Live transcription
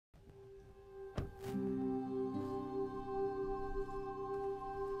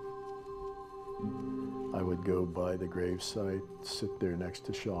I'd go by the gravesite, sit there next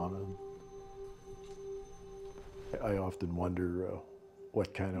to Shauna. I often wonder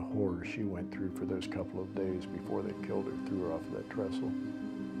what kind of horror she went through for those couple of days before they killed her, threw her off of that trestle.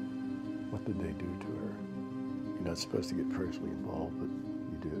 What did they do to her? You're not supposed to get personally involved, but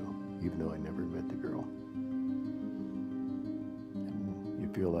you do, even though I never met the girl. And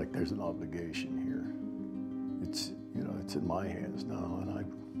you feel like there's an obligation here. It's, you know, it's in my hands now, and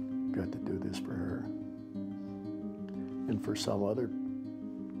I've got to do this for her. And for some other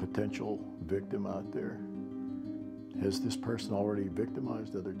potential victim out there, has this person already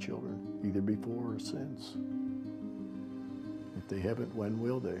victimized other children, either before or since? If they haven't, when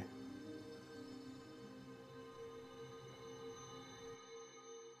will they?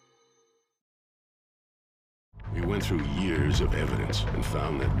 We went through years of evidence and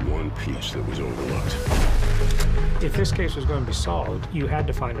found that one piece that was overlooked. If this case was going to be solved, you had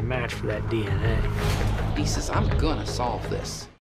to find a match for that DNA. He says, I'm gonna solve this.